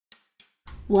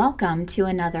Welcome to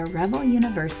another Revel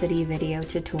University video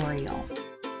tutorial.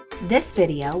 This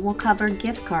video will cover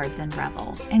gift cards in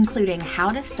Revel, including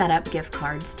how to set up gift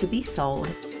cards to be sold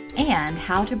and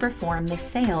how to perform the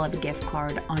sale of a gift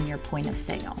card on your point of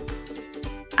sale.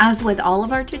 As with all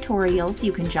of our tutorials,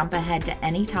 you can jump ahead to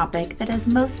any topic that is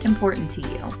most important to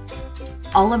you.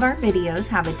 All of our videos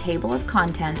have a table of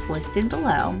contents listed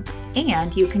below,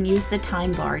 and you can use the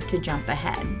time bar to jump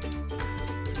ahead.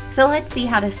 So let's see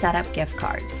how to set up gift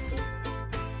cards.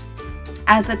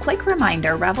 As a quick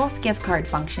reminder, Revel's gift card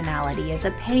functionality is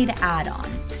a paid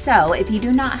add-on. So if you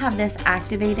do not have this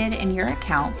activated in your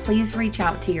account, please reach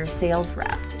out to your sales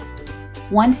rep.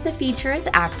 Once the feature is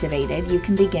activated, you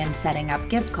can begin setting up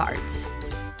gift cards.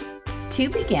 To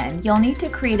begin, you'll need to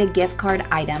create a gift card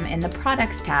item in the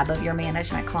Products tab of your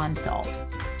Management Console.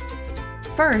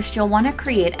 First, you'll want to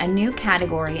create a new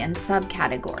category and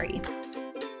subcategory.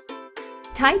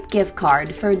 Type gift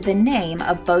card for the name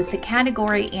of both the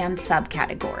category and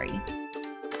subcategory.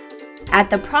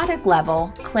 At the product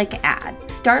level, click Add.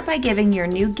 Start by giving your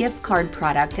new gift card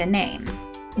product a name.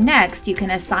 Next, you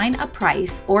can assign a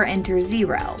price or enter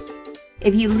 0.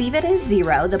 If you leave it as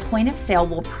 0, the point of sale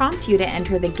will prompt you to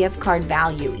enter the gift card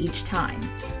value each time.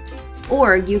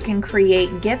 Or you can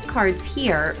create gift cards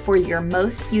here for your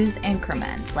most used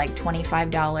increments like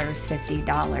 $25,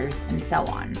 $50, and so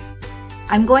on.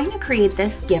 I'm going to create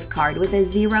this gift card with a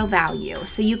 0 value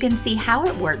so you can see how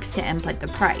it works to input the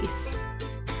price.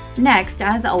 Next,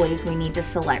 as always, we need to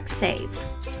select Save.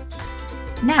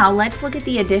 Now let's look at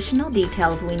the additional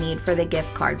details we need for the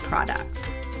gift card product.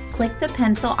 Click the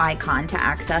pencil icon to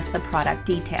access the product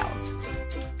details.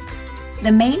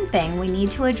 The main thing we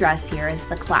need to address here is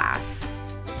the class.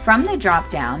 From the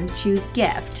drop-down, choose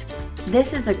Gift.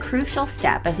 This is a crucial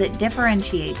step as it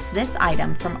differentiates this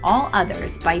item from all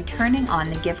others by turning on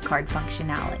the gift card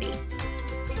functionality.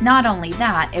 Not only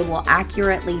that, it will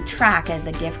accurately track as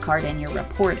a gift card in your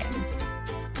reporting.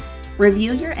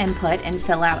 Review your input and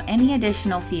fill out any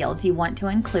additional fields you want to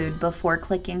include before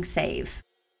clicking Save.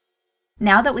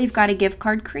 Now that we've got a gift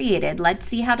card created, let's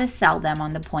see how to sell them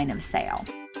on the point of sale.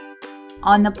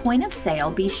 On the point of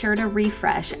sale, be sure to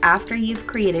refresh after you've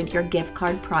created your gift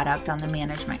card product on the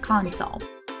Management Console.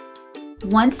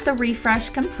 Once the refresh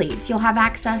completes, you'll have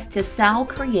access to sell,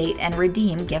 create, and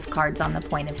redeem gift cards on the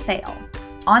point of sale.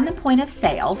 On the point of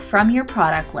sale, from your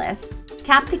product list,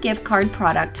 tap the gift card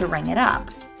product to ring it up.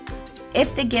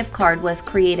 If the gift card was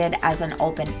created as an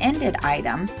open-ended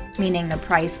item, meaning the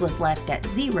price was left at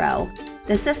 0,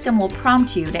 the system will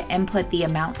prompt you to input the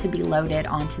amount to be loaded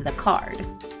onto the card.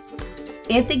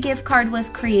 If the gift card was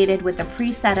created with a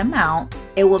preset amount,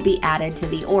 it will be added to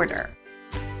the order.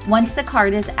 Once the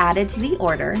card is added to the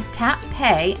order, tap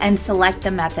Pay and select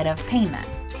the method of payment.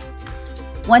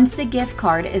 Once the gift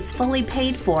card is fully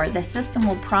paid for, the system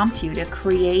will prompt you to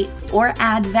create or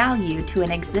add value to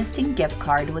an existing gift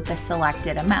card with the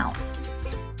selected amount.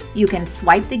 You can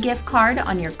swipe the gift card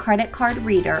on your credit card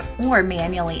reader or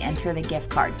manually enter the gift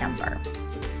card number.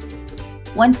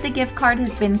 Once the gift card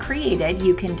has been created,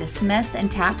 you can dismiss and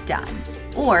tap Done,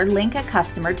 or link a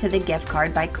customer to the gift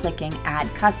card by clicking Add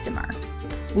Customer.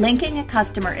 Linking a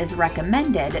customer is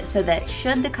recommended so that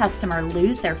should the customer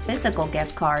lose their physical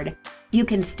gift card, you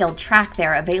can still track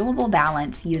their available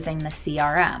balance using the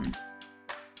CRM.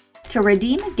 To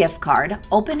redeem a gift card,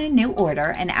 open a new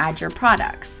order and add your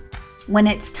products. When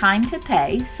it's time to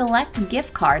pay, select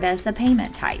Gift Card as the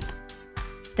payment type.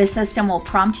 The system will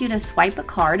prompt you to swipe a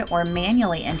card or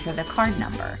manually enter the card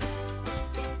number.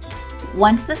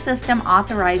 Once the system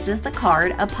authorizes the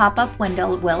card, a pop-up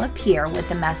window will appear with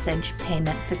the message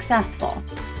Payment Successful.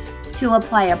 To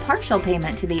apply a partial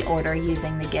payment to the order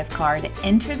using the gift card,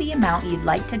 enter the amount you'd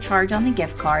like to charge on the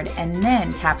gift card and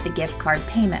then tap the gift card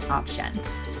payment option.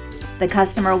 The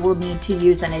customer will need to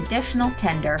use an additional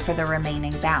tender for the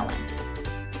remaining balance.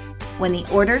 When the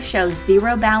order shows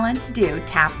 0 balance due,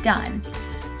 tap Done.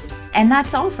 And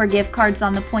that's all for gift cards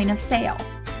on the point of sale.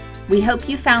 We hope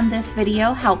you found this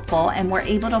video helpful and were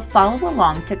able to follow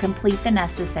along to complete the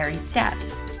necessary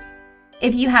steps.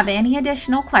 If you have any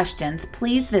additional questions,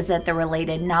 please visit the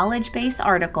related knowledge base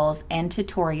articles and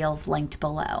tutorials linked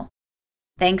below.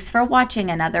 Thanks for watching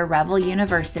another Revel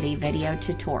University video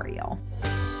tutorial.